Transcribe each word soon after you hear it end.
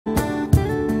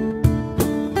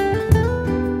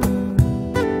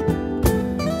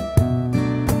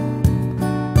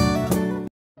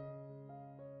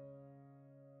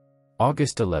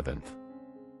August 11th,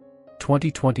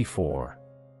 2024.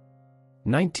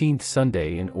 19th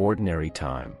Sunday in Ordinary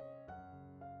Time.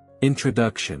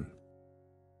 Introduction.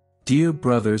 Dear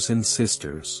brothers and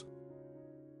sisters,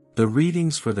 the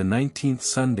readings for the 19th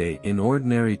Sunday in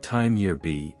Ordinary Time Year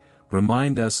B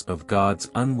remind us of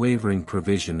God's unwavering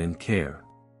provision and care.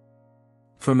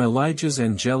 From Elijah's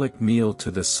angelic meal to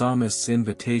the psalmist's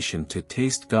invitation to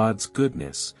taste God's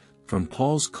goodness, from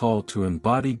Paul's call to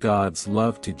embody God's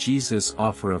love to Jesus'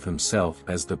 offer of himself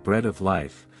as the bread of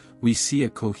life, we see a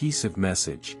cohesive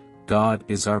message: God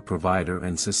is our provider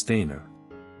and sustainer.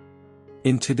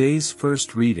 In today's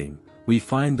first reading, we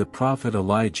find the prophet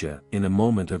Elijah in a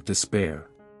moment of despair.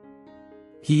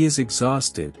 He is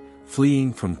exhausted,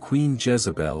 fleeing from Queen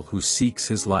Jezebel who seeks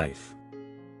his life.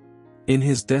 In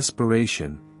his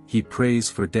desperation, he prays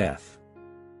for death.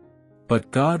 But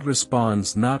God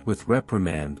responds not with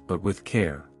reprimand but with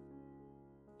care.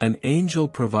 An angel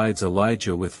provides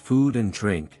Elijah with food and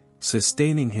drink,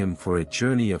 sustaining him for a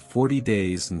journey of 40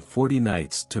 days and 40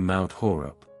 nights to Mount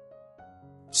Horeb.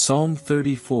 Psalm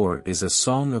 34 is a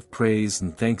song of praise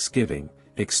and thanksgiving,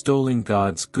 extolling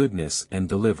God's goodness and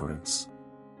deliverance.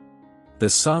 The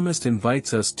psalmist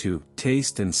invites us to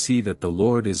taste and see that the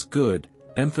Lord is good,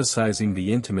 emphasizing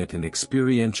the intimate and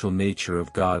experiential nature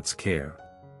of God's care.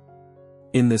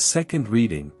 In the second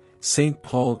reading, St.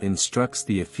 Paul instructs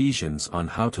the Ephesians on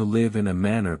how to live in a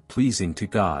manner pleasing to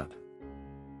God.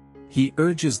 He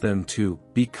urges them to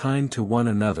be kind to one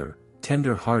another,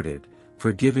 tender-hearted,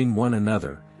 forgiving one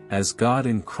another, as God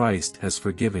in Christ has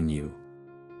forgiven you.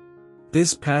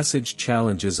 This passage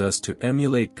challenges us to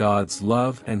emulate God's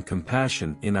love and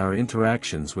compassion in our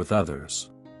interactions with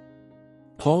others.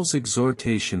 Paul's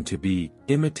exhortation to be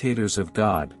imitators of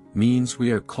God means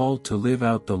we are called to live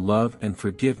out the love and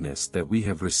forgiveness that we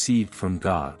have received from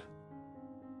God.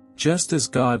 Just as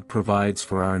God provides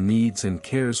for our needs and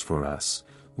cares for us,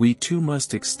 we too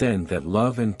must extend that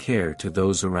love and care to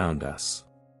those around us.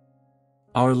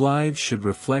 Our lives should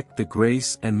reflect the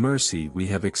grace and mercy we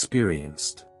have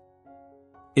experienced.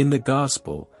 In the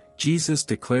Gospel, Jesus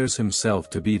declares himself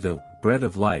to be the bread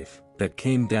of life that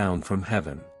came down from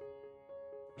heaven.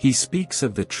 He speaks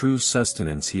of the true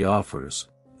sustenance he offers,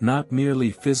 not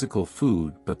merely physical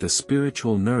food but the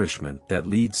spiritual nourishment that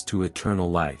leads to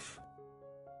eternal life.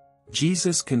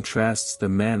 Jesus contrasts the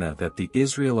manna that the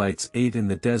Israelites ate in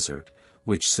the desert,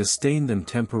 which sustained them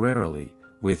temporarily,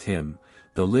 with him,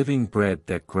 the living bread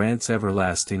that grants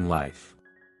everlasting life.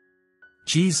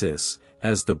 Jesus,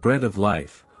 as the bread of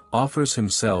life, offers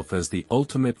himself as the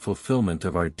ultimate fulfillment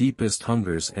of our deepest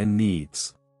hungers and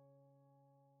needs.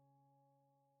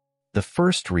 The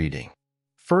first reading,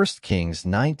 1 Kings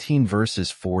 19 verses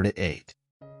 4-8.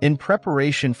 In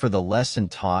preparation for the lesson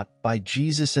taught by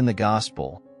Jesus in the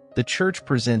Gospel, the Church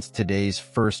presents today's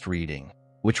first reading,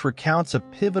 which recounts a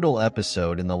pivotal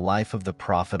episode in the life of the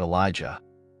prophet Elijah,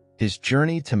 his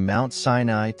journey to Mount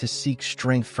Sinai to seek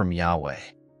strength from Yahweh.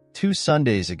 2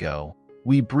 Sundays ago,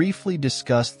 we briefly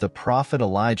discussed the prophet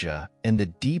Elijah and the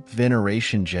deep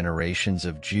veneration generations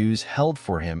of Jews held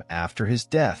for him after his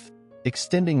death,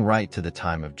 extending right to the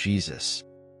time of Jesus.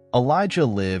 Elijah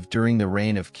lived during the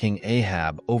reign of King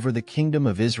Ahab over the kingdom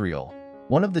of Israel,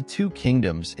 one of the two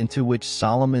kingdoms into which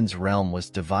Solomon's realm was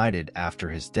divided after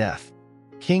his death.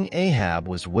 King Ahab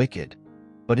was wicked,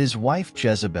 but his wife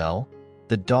Jezebel,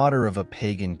 the daughter of a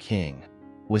pagan king,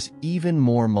 was even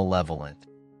more malevolent.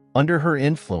 Under her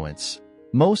influence,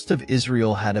 most of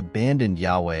Israel had abandoned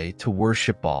Yahweh to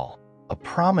worship Baal, a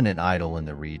prominent idol in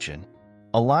the region.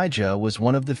 Elijah was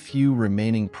one of the few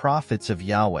remaining prophets of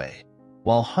Yahweh,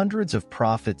 while hundreds of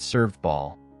prophets served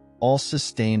Baal, all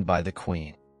sustained by the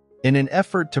queen. In an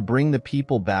effort to bring the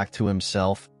people back to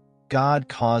himself, God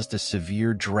caused a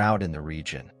severe drought in the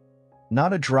region.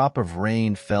 Not a drop of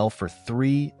rain fell for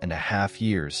 3.5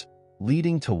 years,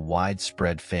 leading to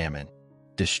widespread famine.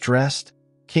 Distressed,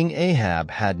 King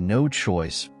Ahab had no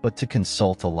choice but to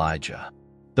consult Elijah.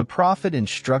 The prophet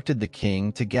instructed the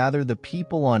king to gather the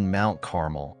people on Mount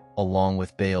Carmel, along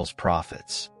with Baal's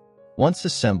prophets. Once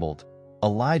assembled,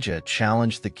 Elijah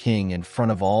challenged the king in front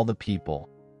of all the people.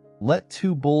 "Let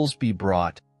 2 bulls be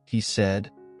brought," he said,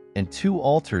 "and 2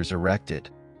 altars erected,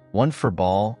 one for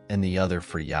Baal and the other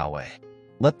for Yahweh.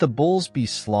 Let the bulls be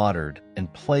slaughtered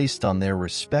and placed on their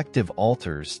respective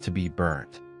altars to be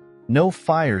burnt. No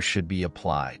fire should be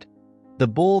applied. The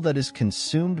bull that is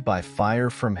consumed by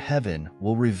fire from heaven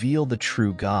will reveal the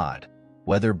true God,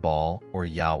 whether Baal or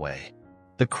Yahweh."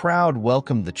 The crowd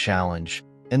welcomed the challenge,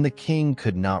 and the king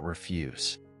could not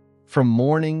refuse. From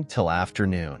morning till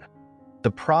afternoon,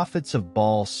 the prophets of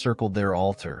Baal circled their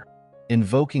altar,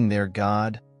 invoking their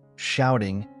God,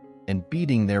 shouting, and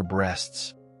beating their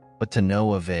breasts, but to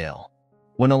no avail.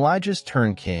 When Elijah's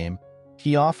turn came,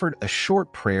 he offered a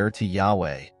short prayer to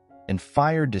Yahweh, and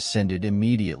fire descended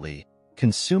immediately,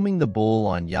 consuming the bull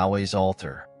on Yahweh's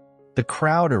altar. The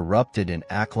crowd erupted in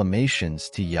acclamations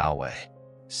to Yahweh.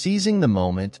 Seizing the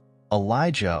moment,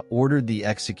 Elijah ordered the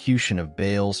execution of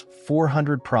Baal's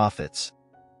 400 prophets.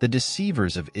 The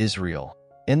deceivers of Israel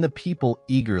and the people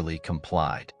eagerly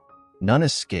complied. None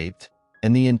escaped,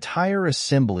 and the entire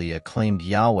assembly acclaimed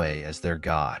Yahweh as their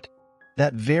God.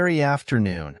 That very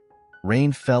afternoon,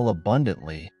 rain fell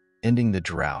abundantly, ending the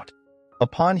drought.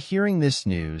 Upon hearing this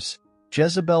news,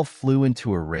 Jezebel flew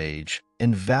into a rage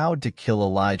and vowed to kill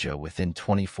Elijah within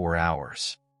 24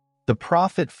 hours. The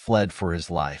prophet fled for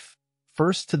his life,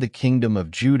 first to the kingdom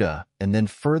of Judah and then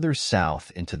further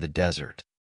south into the desert.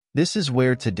 This is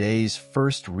where today's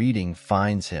first reading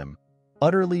finds him,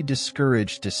 utterly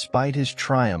discouraged despite his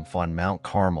triumph on Mount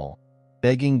Carmel,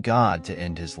 begging God to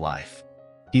end his life.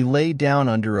 He lay down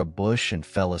under a bush and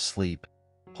fell asleep,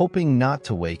 hoping not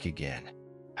to wake again.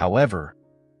 However,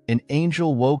 an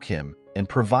angel woke him and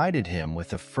provided him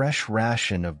with a fresh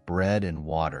ration of bread and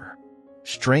water.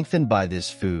 Strengthened by this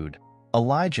food,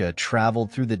 Elijah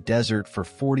traveled through the desert for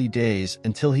 40 days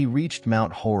until he reached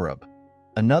Mount Horeb,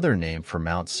 another name for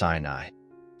Mount Sinai,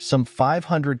 some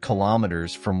 500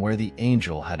 kilometers from where the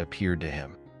angel had appeared to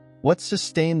him. What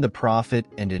sustained the prophet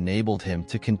and enabled him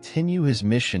to continue his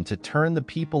mission to turn the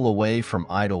people away from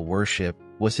idol worship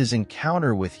was his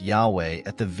encounter with Yahweh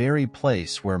at the very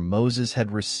place where Moses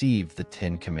had received the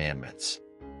 10 Commandments.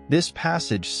 This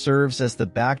passage serves as the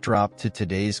backdrop to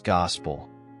today's gospel,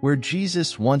 where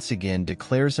Jesus once again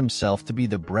declares himself to be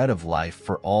the bread of life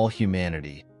for all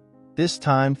humanity, this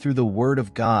time through the word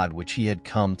of God which he had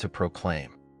come to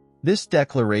proclaim. This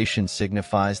declaration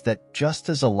signifies that just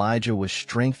as Elijah was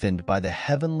strengthened by the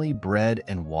heavenly bread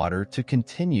and water to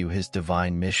continue his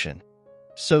divine mission,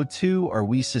 so too are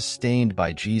we sustained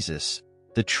by Jesus,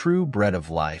 the true bread of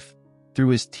life, through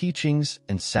his teachings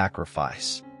and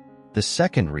sacrifice. The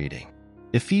second reading,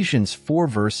 Ephesians 4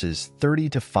 verses 30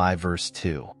 to 5 verse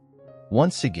 2.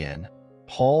 Once again,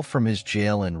 Paul from his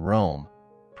jail in Rome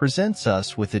presents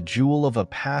us with a jewel of a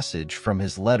passage from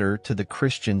his letter to the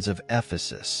Christians of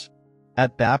Ephesus.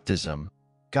 At baptism,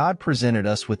 God presented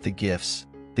us with the gifts,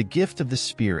 the gift of the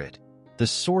Spirit, the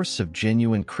source of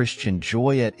genuine Christian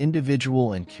joy at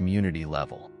individual and community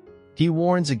level. He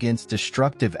warns against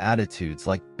destructive attitudes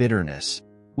like bitterness,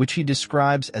 which he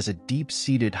describes as a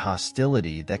deep-seated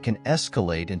hostility that can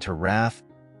escalate into wrath,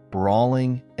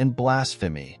 brawling, and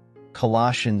blasphemy.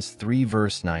 Colossians 3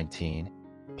 verse 19.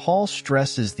 Paul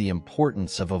stresses the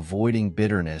importance of avoiding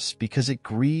bitterness because it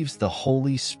grieves the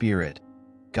Holy Spirit,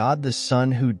 God the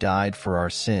Son who died for our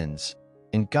sins,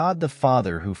 and God the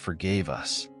Father who forgave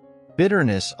us.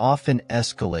 Bitterness often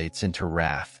escalates into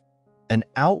wrath, an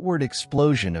outward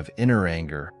explosion of inner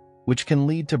anger, which can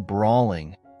lead to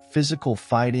brawling, physical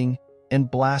fighting,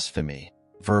 and blasphemy,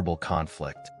 verbal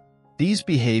conflict. These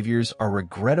behaviors are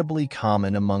regrettably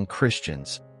common among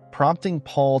Christians, prompting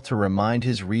Paul to remind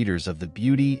his readers of the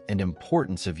beauty and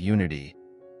importance of unity,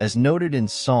 as noted in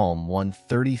Psalm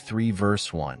 133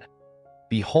 verse 1.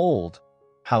 Behold,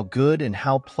 how good and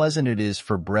how pleasant it is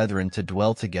for brethren to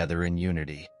dwell together in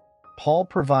unity. Paul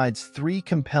provides 3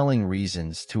 compelling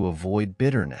reasons to avoid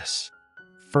bitterness.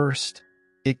 First,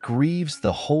 it grieves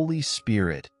the Holy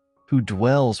Spirit, who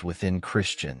dwells within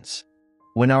Christians.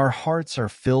 When our hearts are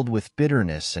filled with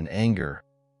bitterness and anger,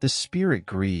 the Spirit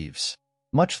grieves,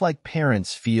 much like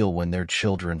parents feel when their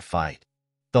children fight.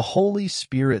 The Holy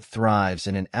Spirit thrives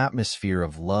in an atmosphere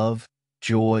of love,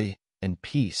 joy, and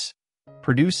peace,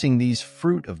 producing these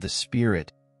fruit of the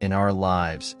Spirit in our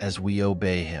lives as we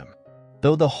obey Him.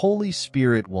 Though the Holy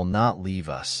Spirit will not leave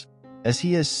us, as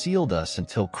He has sealed us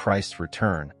until Christ's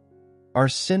return, our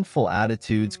sinful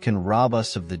attitudes can rob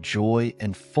us of the joy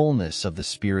and fullness of the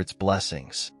Spirit's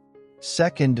blessings.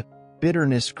 Second,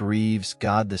 bitterness grieves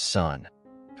God the Son,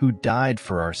 who died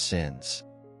for our sins.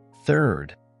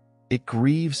 Third, it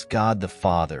grieves God the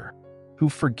Father, who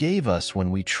forgave us when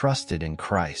we trusted in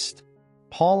Christ.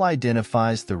 Paul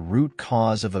identifies the root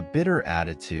cause of a bitter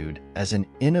attitude as an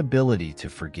inability to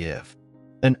forgive.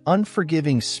 An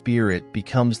unforgiving spirit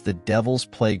becomes the devil's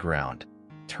playground,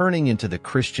 turning into the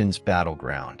Christian's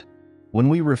battleground. When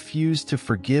we refuse to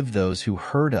forgive those who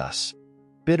hurt us,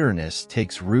 bitterness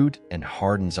takes root and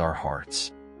hardens our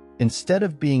hearts. Instead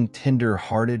of being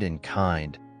tender-hearted and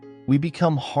kind, we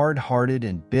become hard-hearted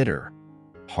and bitter,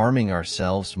 harming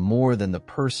ourselves more than the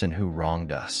person who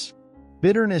wronged us.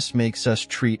 Bitterness makes us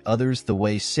treat others the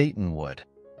way Satan would,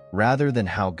 rather than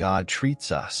how God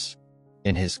treats us.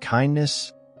 In His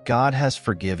kindness, God has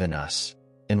forgiven us,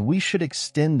 and we should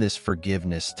extend this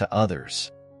forgiveness to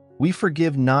others. We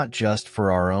forgive not just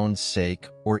for our own sake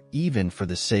or even for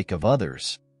the sake of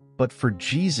others, but for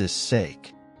Jesus'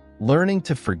 sake. Learning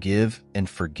to forgive and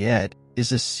forget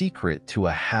is a secret to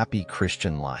a happy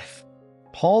Christian life.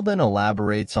 Paul then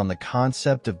elaborates on the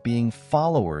concept of being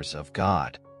followers of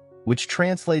God, which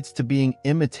translates to being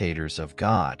imitators of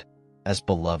God, as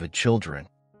beloved children.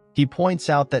 He points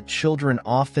out that children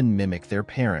often mimic their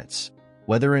parents,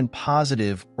 whether in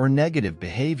positive or negative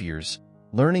behaviors,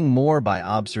 learning more by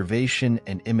observation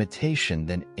and imitation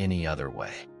than any other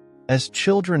way. As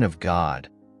children of God,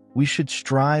 we should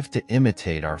strive to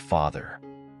imitate our Father.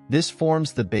 This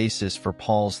forms the basis for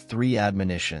Paul's 3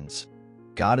 admonitions.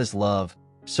 God is love,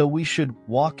 so we should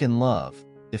walk in love.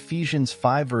 Ephesians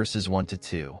 5 verses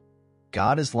 1-2.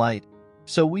 God is light,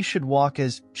 so we should walk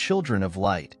as children of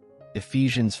light.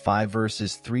 Ephesians 5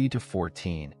 verses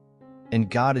 3-14. And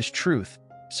God is truth,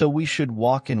 so we should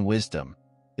walk in wisdom.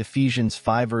 Ephesians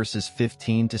 5 verses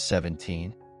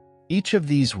 15-17. Each of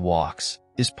these walks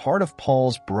is part of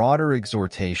Paul's broader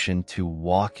exhortation to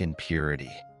walk in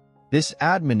purity. This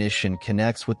admonition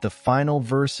connects with the final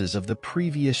verses of the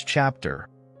previous chapter,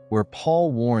 where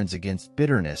Paul warns against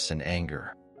bitterness and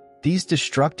anger. These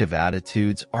destructive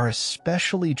attitudes are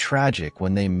especially tragic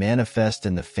when they manifest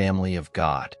in the family of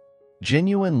God.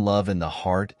 Genuine love in the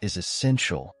heart is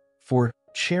essential, for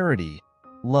charity,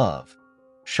 love,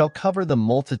 shall cover the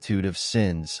multitude of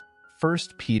sins. 1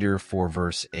 Peter 4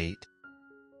 verse 8.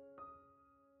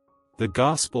 The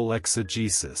Gospel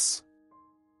Exegesis.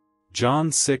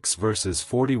 John 6 verses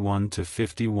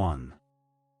 41-51.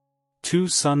 2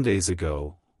 Sundays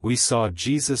ago, we saw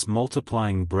Jesus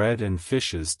multiplying bread and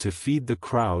fishes to feed the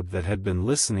crowd that had been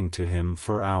listening to him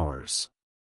for hours.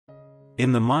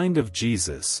 In the mind of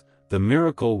Jesus, the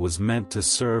miracle was meant to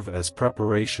serve as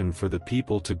preparation for the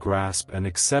people to grasp and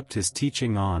accept his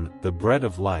teaching on the bread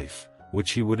of life,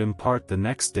 which he would impart the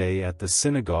next day at the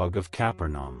synagogue of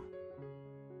Capernaum.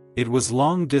 It was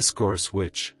long discourse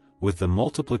which, with the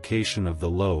multiplication of the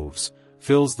loaves,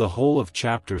 fills the whole of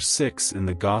chapter 6 in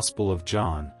the Gospel of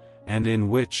John, and in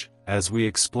which, as we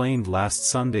explained last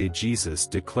Sunday, Jesus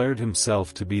declared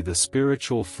himself to be the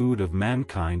spiritual food of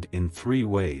mankind in 3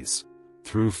 ways: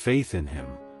 through faith in him,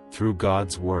 through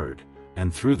God's Word,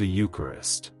 and through the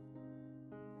Eucharist.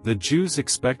 The Jews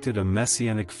expected a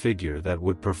messianic figure that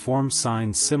would perform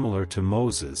signs similar to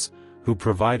Moses, who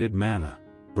provided manna,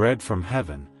 bread from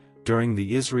heaven, during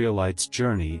the Israelites'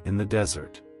 journey in the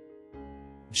desert.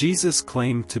 Jesus'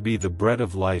 claim to be the bread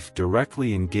of life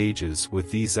directly engages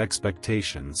with these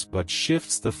expectations but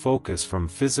shifts the focus from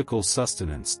physical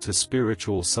sustenance to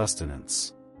spiritual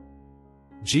sustenance.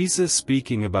 Jesus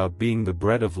speaking about being the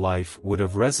bread of life would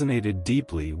have resonated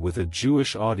deeply with a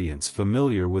Jewish audience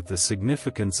familiar with the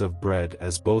significance of bread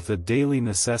as both a daily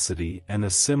necessity and a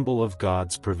symbol of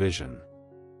God's provision.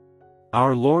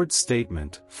 Our Lord's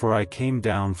statement, "For I came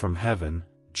down from heaven,"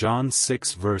 John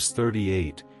 6 verse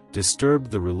 38,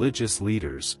 disturbed the religious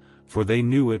leaders, for they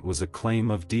knew it was a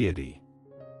claim of deity.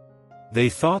 They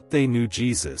thought they knew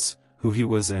Jesus, who he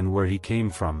was and where he came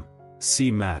from.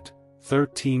 See Matt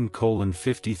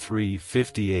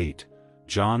 13:53-58,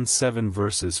 John 7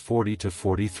 verses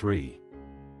 40-43.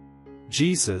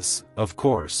 Jesus, of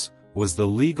course, was the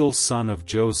legal son of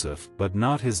Joseph but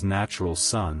not his natural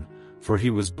son, for he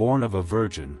was born of a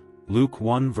virgin. Luke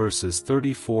 1 verses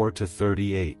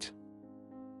 34-38.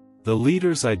 The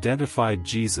leaders identified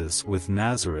Jesus with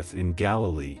Nazareth in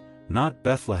Galilee, not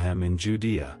Bethlehem in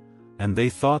Judea, and they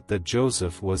thought that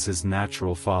Joseph was his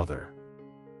natural father.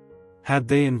 Had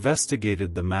they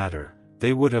investigated the matter,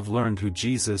 they would have learned who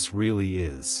Jesus really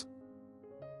is.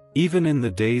 Even in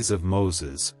the days of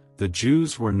Moses, the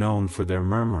Jews were known for their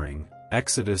murmuring.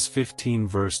 Exodus 15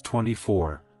 verse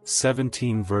 24,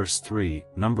 17 verse 3,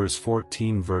 Numbers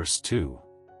 14 verse 2.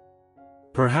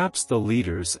 Perhaps the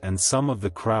leaders and some of the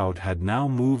crowd had now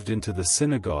moved into the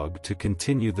synagogue to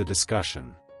continue the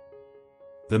discussion.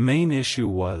 The main issue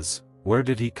was, where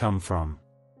did he come from?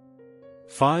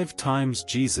 5 times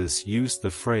Jesus used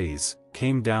the phrase,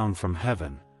 "came down from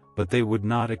heaven," but they would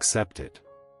not accept it.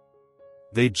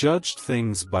 They judged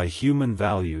things by human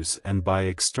values and by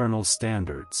external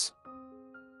standards.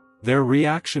 Their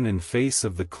reaction in face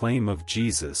of the claim of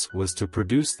Jesus was to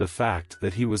produce the fact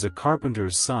that he was a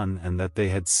carpenter's son and that they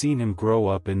had seen him grow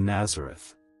up in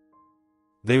Nazareth.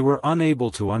 They were unable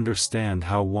to understand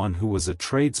how one who was a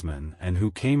tradesman and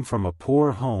who came from a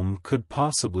poor home could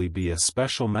possibly be a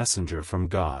special messenger from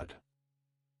God.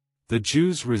 The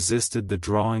Jews resisted the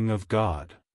drawing of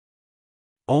God.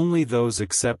 Only those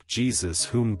accept Jesus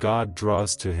whom God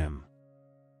draws to him.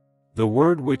 The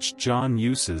word which John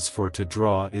uses for to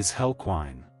draw is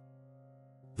helquine.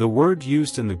 The word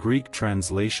used in the Greek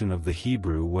translation of the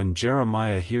Hebrew when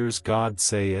Jeremiah hears God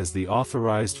say, as the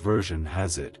Authorized Version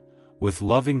has it, "With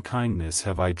loving kindness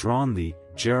have I drawn thee,"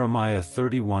 Jeremiah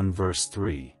 31 verse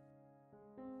 3.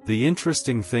 The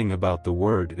interesting thing about the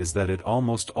word is that it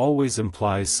almost always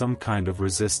implies some kind of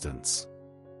resistance.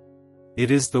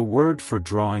 It is the word for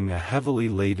drawing a heavily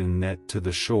laden net to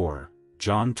the shore,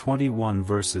 John 21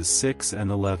 verses 6 and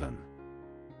 11.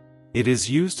 It is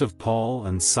used of Paul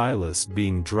and Silas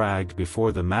being dragged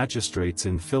before the magistrates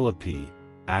in Philippi,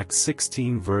 Acts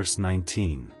 16 verse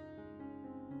 19.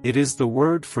 It is the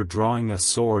word for drawing a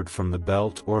sword from the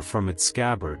belt or from its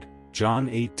scabbard, John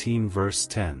 18 verse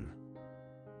 10.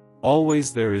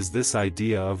 Always there is this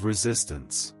idea of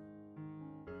resistance.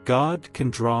 God can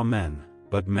draw men,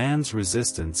 but man's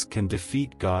resistance can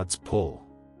defeat God's pull.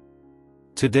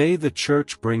 Today the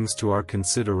Church brings to our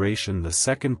consideration the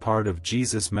second part of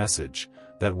Jesus' message,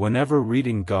 that whenever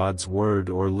reading God's Word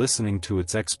or listening to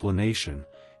its explanation,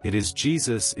 it is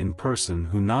Jesus in person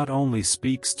who not only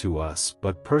speaks to us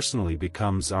but personally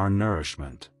becomes our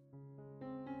nourishment.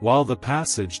 While the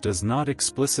passage does not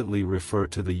explicitly refer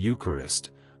to the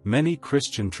Eucharist, many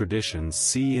Christian traditions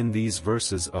see in these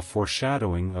verses a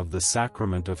foreshadowing of the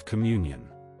sacrament of communion.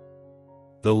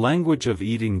 The language of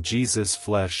eating Jesus'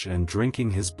 flesh and drinking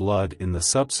his blood in the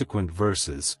subsequent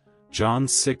verses, John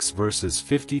 6 verses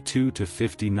 52 to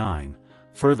 59,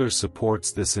 further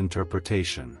supports this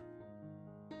interpretation.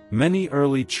 Many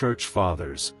early church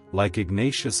fathers, like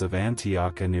Ignatius of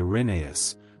Antioch and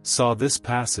Irenaeus, saw this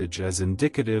passage as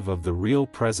indicative of the real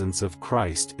presence of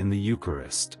Christ in the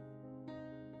Eucharist.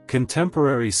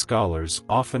 Contemporary scholars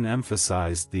often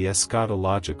emphasized the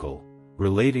eschatological,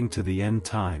 relating to the end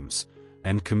times,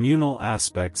 and communal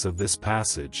aspects of this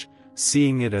passage,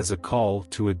 seeing it as a call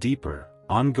to a deeper,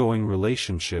 ongoing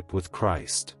relationship with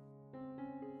Christ.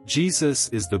 Jesus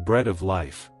is the bread of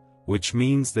life, which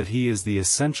means that he is the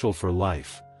essential for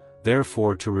life,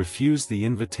 therefore to refuse the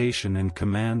invitation and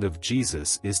command of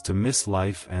Jesus is to miss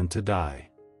life and to die.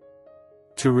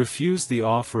 To refuse the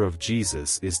offer of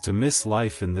Jesus is to miss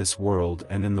life in this world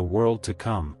and in the world to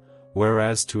come,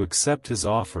 whereas to accept his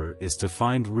offer is to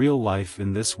find real life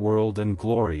in this world and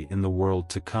glory in the world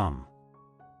to come.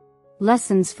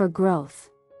 Lessons for growth.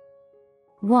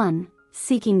 1.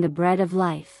 Seeking the bread of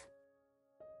life.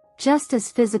 Just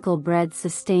as physical bread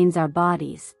sustains our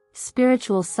bodies,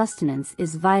 spiritual sustenance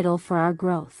is vital for our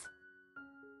growth.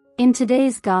 In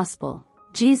today's Gospel,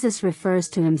 Jesus refers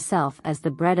to himself as the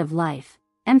bread of life,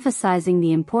 emphasizing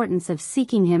the importance of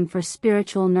seeking him for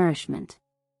spiritual nourishment.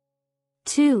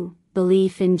 2.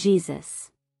 Belief in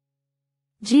Jesus.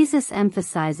 Jesus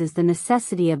emphasizes the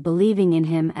necessity of believing in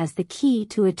him as the key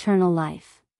to eternal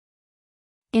life.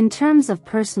 In terms of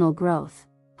personal growth,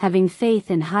 having faith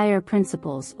in higher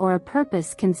principles or a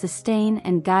purpose can sustain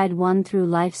and guide one through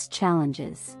life's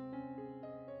challenges.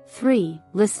 3.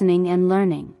 Listening and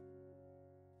learning.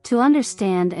 To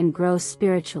understand and grow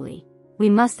spiritually, we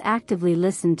must actively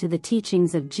listen to the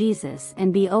teachings of Jesus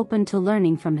and be open to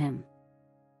learning from him.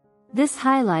 This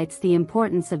highlights the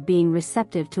importance of being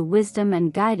receptive to wisdom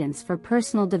and guidance for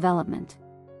personal development.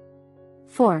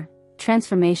 4.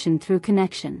 Transformation through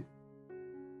connection.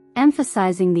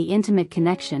 Emphasizing the intimate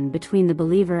connection between the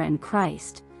believer and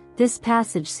Christ, this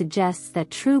passage suggests that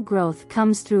true growth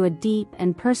comes through a deep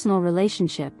and personal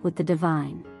relationship with the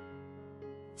divine.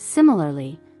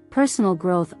 Similarly, personal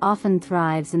growth often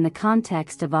thrives in the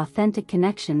context of authentic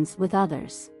connections with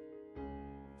others.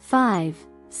 5.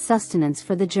 Sustenance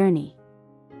for the journey.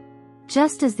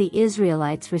 Just as the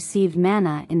Israelites received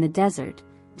manna in the desert,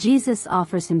 Jesus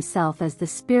offers himself as the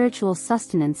spiritual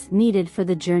sustenance needed for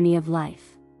the journey of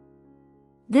life.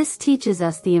 This teaches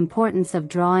us the importance of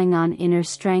drawing on inner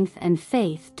strength and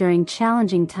faith during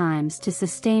challenging times to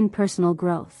sustain personal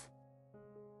growth.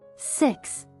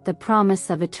 6. The promise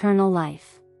of eternal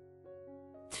life.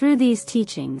 Through these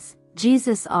teachings,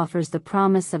 Jesus offers the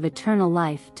promise of eternal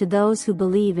life to those who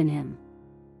believe in him.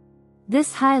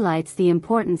 This highlights the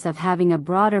importance of having a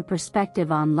broader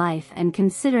perspective on life and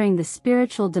considering the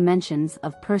spiritual dimensions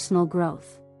of personal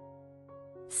growth.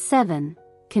 7.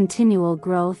 Continual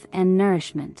growth and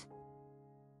nourishment.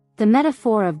 The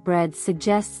metaphor of bread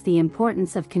suggests the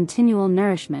importance of continual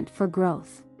nourishment for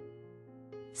growth.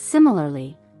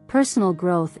 Similarly, personal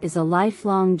growth is a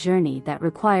lifelong journey that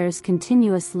requires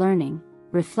continuous learning,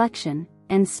 reflection,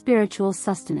 and spiritual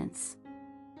sustenance.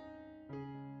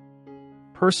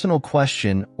 Personal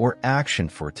question or action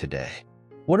for today.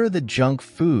 What are the junk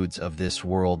foods of this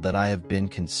world that I have been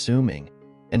consuming,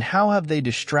 and how have they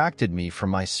distracted me from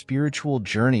my spiritual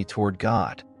journey toward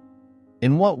God?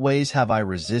 In what ways have I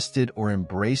resisted or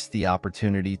embraced the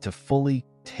opportunity to fully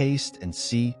taste and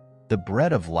see the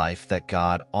bread of life that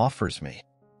God offers me?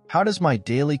 How does my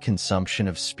daily consumption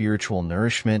of spiritual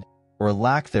nourishment, or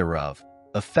lack thereof,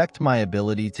 affect my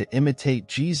ability to imitate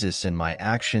Jesus in my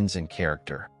actions and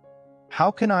character? How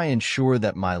can I ensure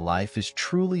that my life is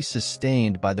truly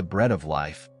sustained by the bread of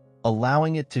life,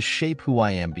 allowing it to shape who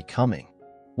I am becoming?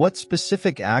 What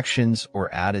specific actions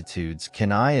or attitudes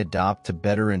can I adopt to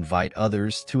better invite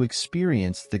others to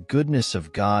experience the goodness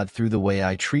of God through the way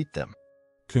I treat them?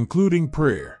 Concluding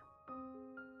prayer.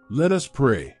 Let us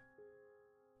pray.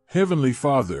 Heavenly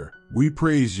Father, we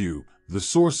praise you, the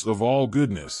source of all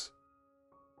goodness.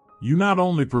 You not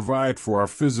only provide for our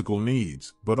physical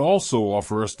needs, but also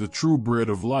offer us the true bread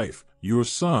of life, your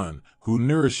Son, who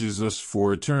nourishes us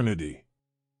for eternity.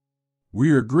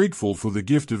 We are grateful for the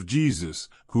gift of Jesus,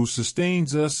 who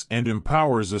sustains us and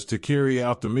empowers us to carry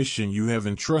out the mission you have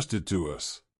entrusted to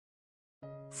us.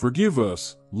 Forgive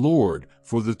us, Lord,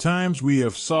 for the times we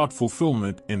have sought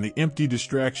fulfillment in the empty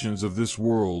distractions of this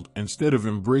world instead of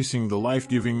embracing the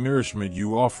life-giving nourishment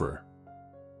you offer.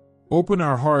 Open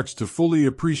our hearts to fully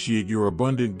appreciate your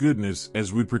abundant goodness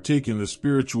as we partake in the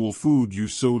spiritual food you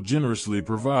so generously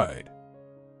provide.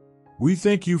 We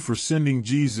thank you for sending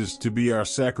Jesus to be our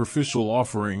sacrificial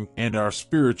offering and our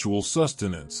spiritual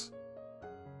sustenance.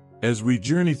 As we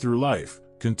journey through life,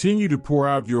 continue to pour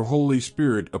out your Holy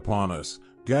Spirit upon us,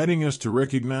 guiding us to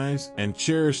recognize and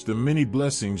cherish the many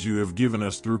blessings you have given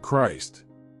us through Christ.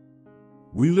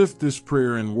 We lift this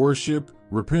prayer in worship,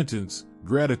 repentance,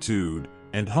 gratitude,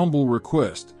 and humble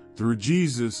request through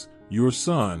Jesus, your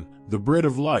Son, the bread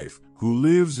of life, who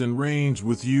lives and reigns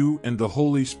with you and the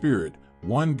Holy Spirit,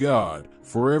 one God,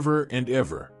 forever and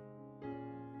ever.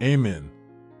 Amen.